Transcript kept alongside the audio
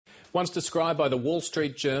Once described by the Wall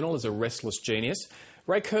Street Journal as a restless genius,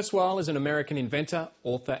 Ray Kurzweil is an American inventor,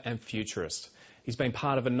 author and futurist. He's been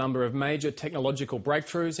part of a number of major technological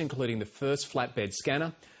breakthroughs, including the first flatbed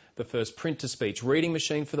scanner, the first print-to-speech reading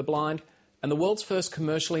machine for the blind, and the world's first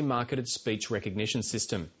commercially marketed speech recognition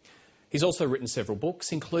system. He's also written several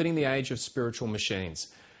books, including The Age of Spiritual Machines.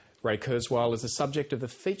 Ray Kurzweil is the subject of the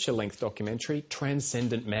feature-length documentary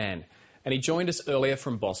Transcendent Man, and he joined us earlier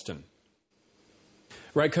from Boston.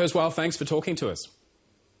 Ray Kurzweil, thanks for talking to us.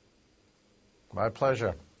 My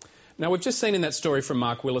pleasure. Now, we've just seen in that story from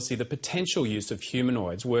Mark Willesee the potential use of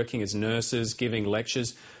humanoids working as nurses, giving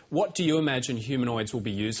lectures. What do you imagine humanoids will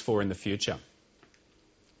be used for in the future?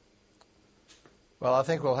 Well, I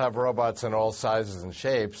think we'll have robots in all sizes and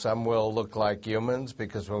shapes. Some will look like humans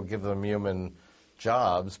because we'll give them human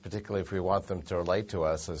jobs, particularly if we want them to relate to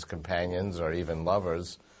us as companions or even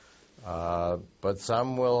lovers. But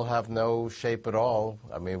some will have no shape at all.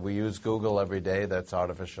 I mean, we use Google every day. That's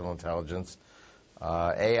artificial intelligence.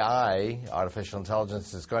 AI, artificial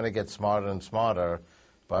intelligence, is going to get smarter and smarter.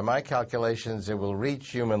 By my calculations, it will reach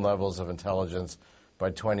human levels of intelligence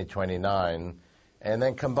by 2029, and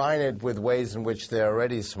then combine it with ways in which they're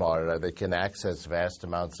already smarter. They can access vast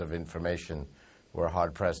amounts of information. We're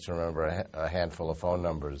hard-pressed to remember a handful of phone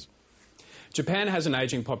numbers. Japan has an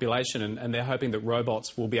ageing population, and they're hoping that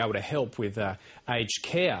robots will be able to help with aged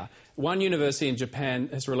care. One university in Japan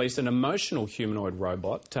has released an emotional humanoid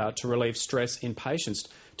robot to relieve stress in patients.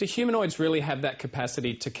 Do humanoids really have that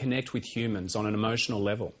capacity to connect with humans on an emotional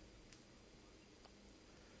level?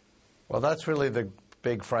 Well, that's really the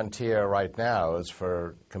big frontier right now, is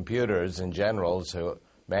for computers in general to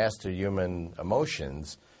master human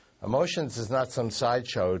emotions. Emotions is not some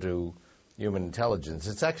sideshow to human intelligence.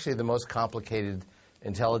 It's actually the most complicated,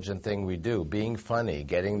 intelligent thing we do. Being funny,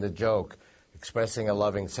 getting the joke, expressing a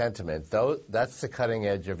loving sentiment, that's the cutting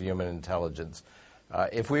edge of human intelligence.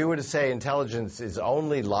 If we were to say intelligence is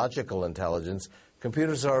only logical intelligence,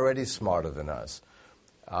 computers are already smarter than us.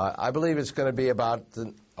 I believe it's going to be about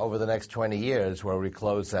over the next 20 years where we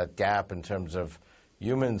close that gap in terms of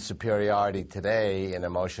human superiority today in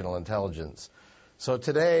emotional intelligence. So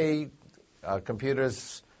today,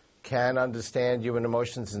 computers can understand human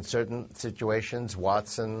emotions in certain situations.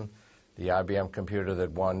 Watson, the IBM computer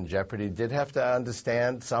that won Jeopardy, did have to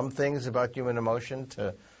understand some things about human emotion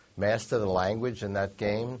to master the language in that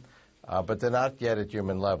game, but they're not yet at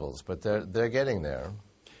human levels, but they're getting there.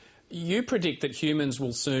 You predict that humans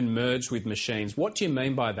will soon merge with machines. What do you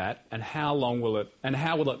mean by that, and how will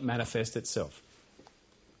it manifest itself?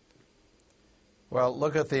 Well,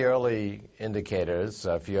 look at the early indicators.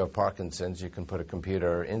 If you have Parkinson's, you can put a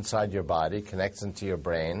computer inside your body, connects into your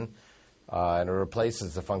brain, and it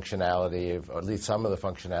replaces the functionality, or at least some of the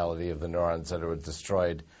functionality of the neurons that were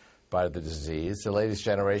destroyed by the disease. The latest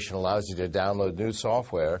generation allows you to download new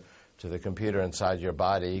software to the computer inside your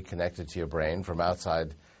body, connected to your brain from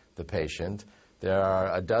outside the patient. There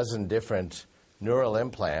are a dozen different neural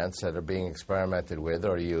implants that are being experimented with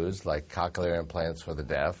or used, like cochlear implants for the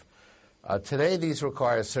deaf. Today, these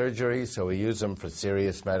require surgery, so we use them for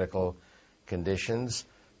serious medical conditions.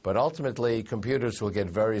 But ultimately, computers will get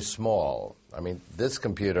very small. I mean, this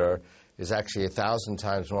computer is actually 1,000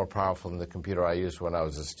 times more powerful than the computer I used when I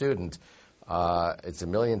was a student. It's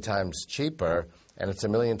 1 million times cheaper, and it's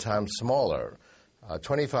 1 million times smaller.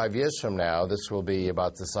 25 years from now, this will be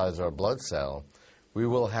about the size of a blood cell. We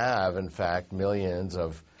will have, in fact, millions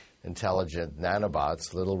of intelligent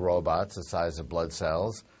nanobots, little robots the size of blood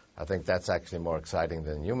cells. I think that's actually more exciting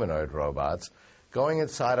than humanoid robots, going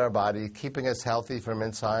inside our body, keeping us healthy from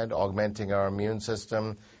inside, augmenting our immune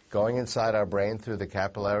system, going inside our brain through the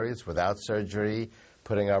capillaries without surgery,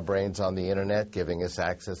 putting our brains on the internet, giving us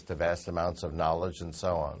access to vast amounts of knowledge, and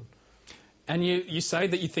so on. And you say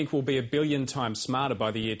that you think we'll be 1 billion times smarter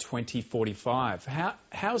by the year 2045.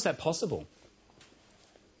 How is that possible?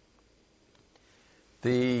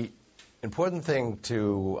 The important thing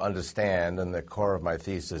to understand, and the core of my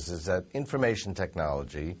thesis, is that information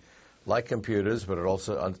technology, like computers, but it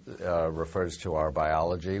also refers to our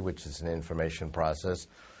biology, which is an information process,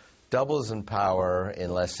 doubles in power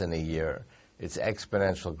in less than a year. It's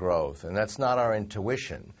exponential growth, and that's not our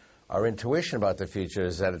intuition. Our intuition about the future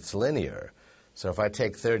is that it's linear. So if I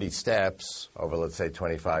take 30 steps over, let's say,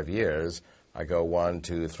 25 years, I go 1,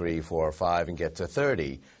 2, 3, 4, 5, and get to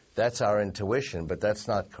 30. That's our intuition, but that's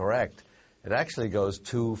not correct. It actually goes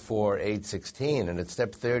 2, 4, 8, 16, and at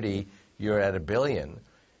step 30, you're at 1 billion.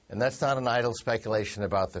 And that's not an idle speculation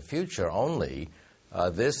about the future only.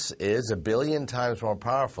 This is 1 billion times more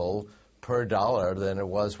powerful per dollar than it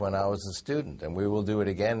was when I was a student, and we will do it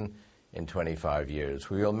again in 25 years.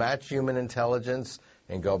 We will match human intelligence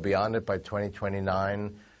and go beyond it by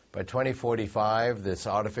 2029. By 2045, this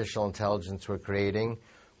artificial intelligence we're creating,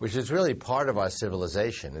 which is really part of our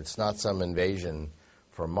civilization. It's not some invasion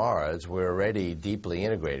from Mars. We're already deeply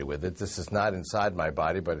integrated with it. This is not inside my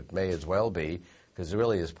body, but it may as well be, because it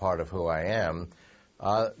really is part of who I am.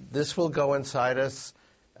 This will go inside us.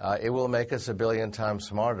 It will make us 1 billion times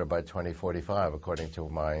smarter by 2045, according to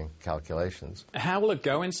my calculations. How will it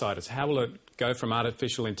go inside us? How will it go from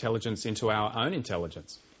artificial intelligence into our own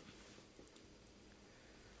intelligence?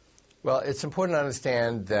 Well, it's important to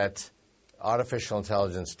understand that artificial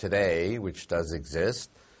intelligence today, which does exist,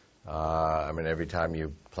 every time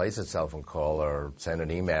you place a cell phone call or send an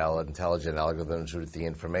email, intelligent algorithms route the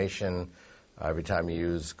information. Every time you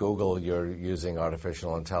use Google, you're using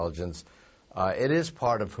artificial intelligence. It is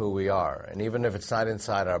part of who we are. And even if it's not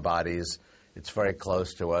inside our bodies, it's very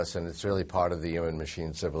close to us, and it's really part of the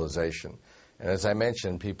human-machine civilization. And as I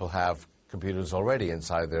mentioned, people have computers already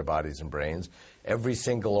inside their bodies and brains. Every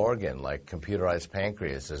single organ, like computerized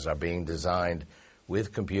pancreases, are being designed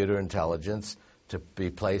with computer intelligence to be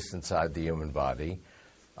placed inside the human body.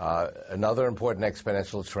 Another important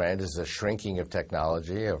exponential trend is the shrinking of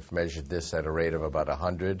technology. I've measured this at a rate of about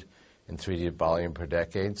 100 in 3D volume per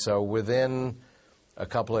decade. So within a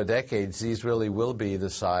couple of decades, these really will be the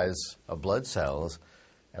size of blood cells,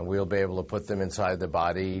 and we'll be able to put them inside the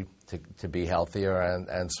body to be healthier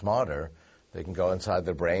and smarter. They can go inside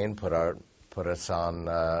the brain, put us on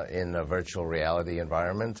in a virtual reality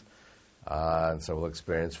environment, and so we'll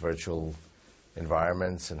experience virtual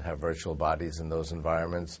environments and have virtual bodies in those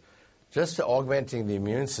environments. Just augmenting the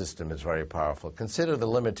immune system is very powerful. Consider the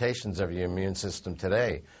limitations of your immune system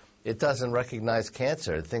today. It doesn't recognize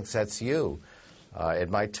cancer. It thinks that's you. It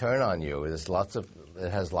might turn on you. It has lots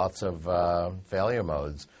of failure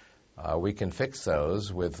modes. We can fix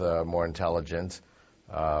those with more intelligent,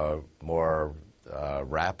 more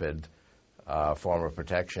rapid form of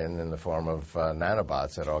protection in the form of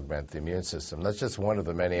nanobots that augment the immune system. That's just one of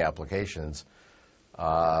the many applications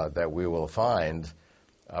that we will find.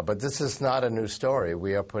 But this is not a new story.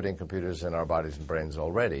 We are putting computers in our bodies and brains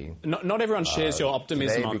already. Not everyone shares your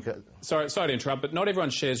optimism Sorry to interrupt, but not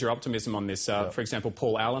everyone shares your optimism on this. For example,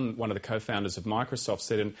 Paul Allen, one of the co-founders of Microsoft,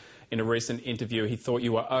 said in a recent interview he thought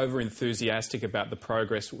you were over-enthusiastic about the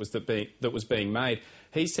progress that was being made.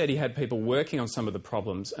 He said he had people working on some of the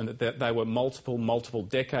problems and that they were multiple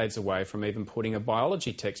decades away from even putting a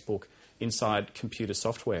biology textbook inside computer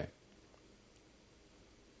software.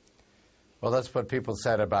 Well, that's what people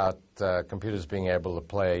said about computers being able to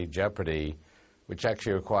play Jeopardy, which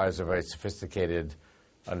actually requires a very sophisticated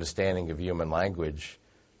understanding of human language.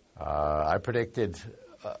 I predicted,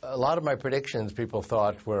 a lot of my predictions people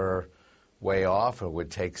thought were way off or would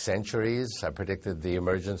take centuries. I predicted the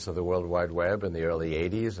emergence of the World Wide Web in the early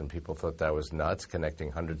 80s, and people thought that was nuts,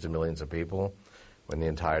 connecting hundreds of millions of people when the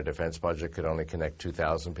entire defense budget could only connect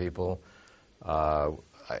 2,000 people.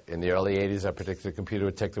 In the early 80s, I predicted a computer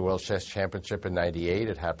would take the World Chess Championship in 98.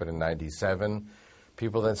 It happened in 97.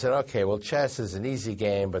 People then said, okay, well, chess is an easy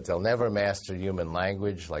game, but they'll never master human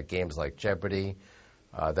language like games like Jeopardy.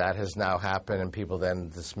 That has now happened, and people then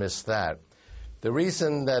dismissed that. The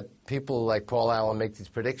reason that people like Paul Allen make these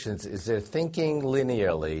predictions is they're thinking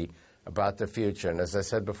linearly about the future. And as I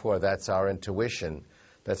said before, that's our intuition.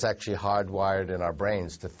 That's actually hardwired in our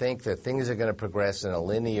brains to think that things are going to progress in a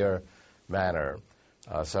linear manner.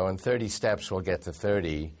 So in 30 steps, we'll get to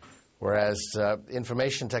 30, whereas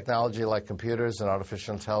information technology like computers and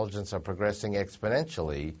artificial intelligence are progressing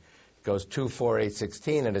exponentially. It goes 2, 4, 8,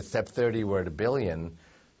 16, and at step 30, we're at 1 billion.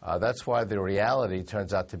 That's why the reality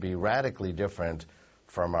turns out to be radically different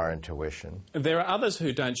from our intuition. There are others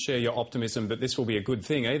who don't share your optimism that this will be a good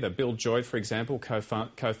thing either. Bill Joy, for example,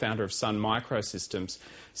 co-founder of Sun Microsystems,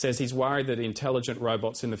 says he's worried that intelligent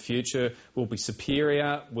robots in the future will be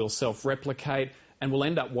superior, will self-replicate, and will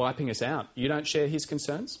end up wiping us out. You don't share his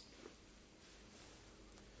concerns?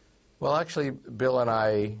 Well, actually, Bill and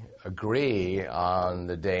I agree on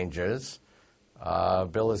the dangers.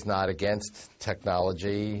 Bill is not against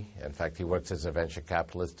technology. In fact, he works as a venture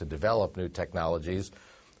capitalist to develop new technologies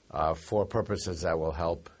for purposes that will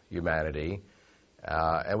help humanity.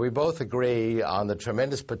 And we both agree on the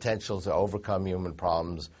tremendous potential to overcome human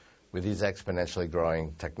problems with these exponentially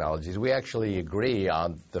growing technologies. We actually agree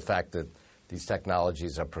on the fact that these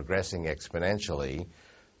technologies are progressing exponentially.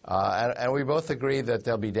 And we both agree that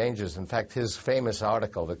there'll be dangers. In fact, his famous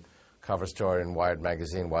article, the cover story in Wired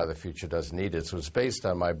magazine, Why the Future Doesn't Need Us, was based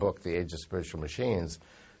on my book, The Age of Spiritual Machines,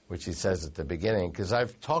 which he says at the beginning, because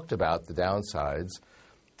I've talked about the downsides.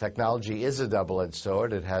 Technology is a double-edged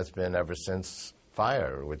sword. It has been ever since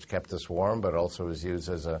fire, which kept us warm, but also was used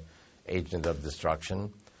as agent of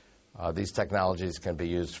destruction. These technologies can be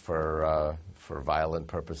used for violent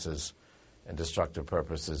purposes and destructive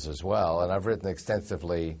purposes as well, and I've written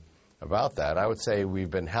extensively about that. I would say we've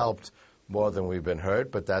been helped more than we've been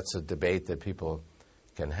hurt, but that's a debate that people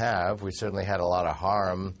can have. We certainly had a lot of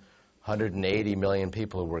harm. 180 million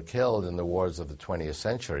people were killed in the wars of the 20th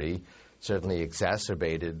century, certainly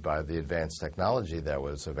exacerbated by the advanced technology that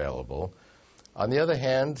was available. On the other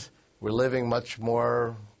hand, we're living much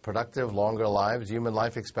more productive, longer lives. Human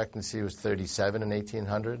life expectancy was 37 in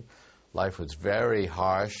 1800. Life was very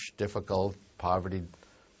harsh, difficult, poverty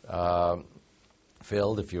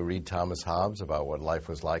filled, if you read Thomas Hobbes about what life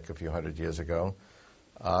was like a few hundred years ago.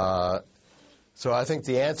 So I think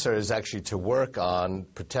the answer is actually to work on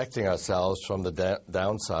protecting ourselves from the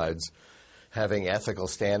downsides, having ethical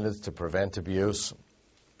standards to prevent abuse.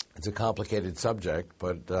 It's a complicated subject,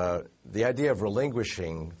 but the idea of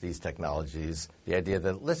relinquishing these technologies, the idea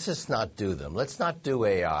that let's just not do them, let's not do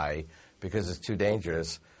AI because it's too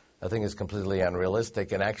dangerous, I think is completely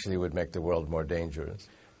unrealistic and actually would make the world more dangerous.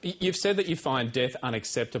 You've said that you find death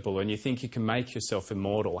unacceptable and you think you can make yourself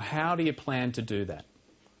immortal. How do you plan to do that?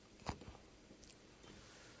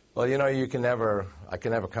 Well, I can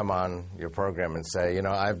never come on your program and say,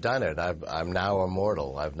 I've done it. I'm now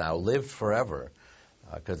immortal. I've now lived forever,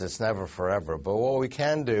 because it's never forever. But what we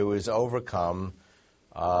can do is overcome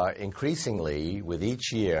increasingly with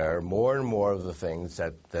each year more and more of the things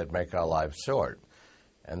that make our lives short.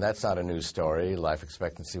 And that's not a new story. Life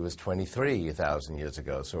expectancy was 23,000 years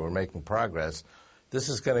ago, so we're making progress. This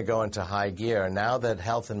is going to go into high gear now that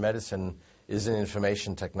health and medicine is an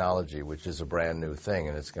information technology, which is a brand new thing,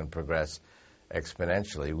 and it's going to progress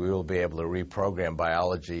exponentially. We will be able to reprogram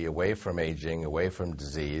biology away from aging, away from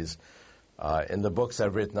disease. In the books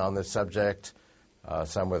I've written on this subject,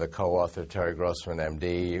 some with a co-author, Terry Grossman,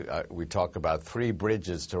 MD, we talk about 3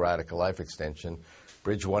 bridges to radical life extension.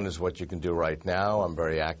 Bridge 1 is what you can do right now. I'm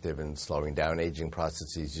very active in slowing down aging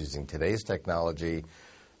processes using today's technology.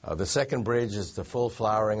 The second bridge is the full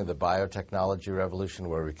flowering of the biotechnology revolution,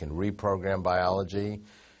 where we can reprogram biology.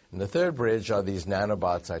 And the third bridge are these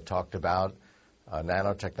nanobots I talked about,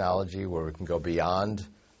 nanotechnology, where we can go beyond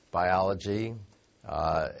biology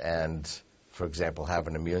and, for example, have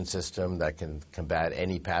an immune system that can combat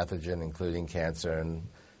any pathogen, including cancer and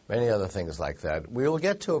many other things like that. We will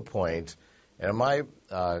get to a point, and in my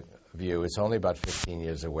view, it's only about 15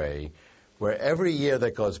 years away, where every year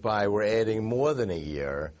that goes by, we're adding more than a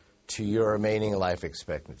year to your remaining life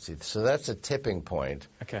expectancy. So that's a tipping point,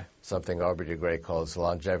 something Aubrey de Grey calls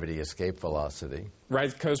longevity escape velocity. Ray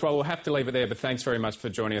Kurzweil, we'll have to leave it there, but thanks very much for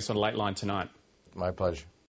joining us on Late Line tonight. My pleasure.